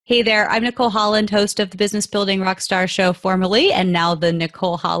Hey there, I'm Nicole Holland, host of the Business Building Rockstar Show formerly, and now the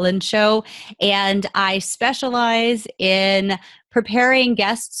Nicole Holland Show. And I specialize in preparing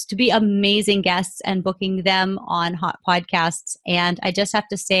guests to be amazing guests and booking them on hot podcasts. And I just have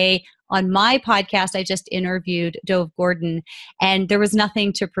to say, on my podcast, I just interviewed Dov Gordon, and there was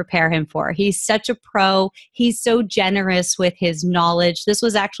nothing to prepare him for. He's such a pro. He's so generous with his knowledge. This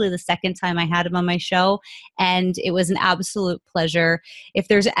was actually the second time I had him on my show, and it was an absolute pleasure. If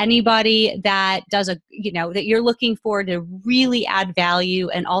there's anybody that does that you're looking for to really add value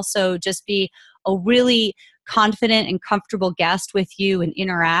and also just be a really confident and comfortable guest with you and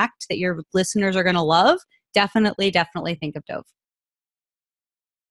interact that your listeners are going to love, definitely think of Dove.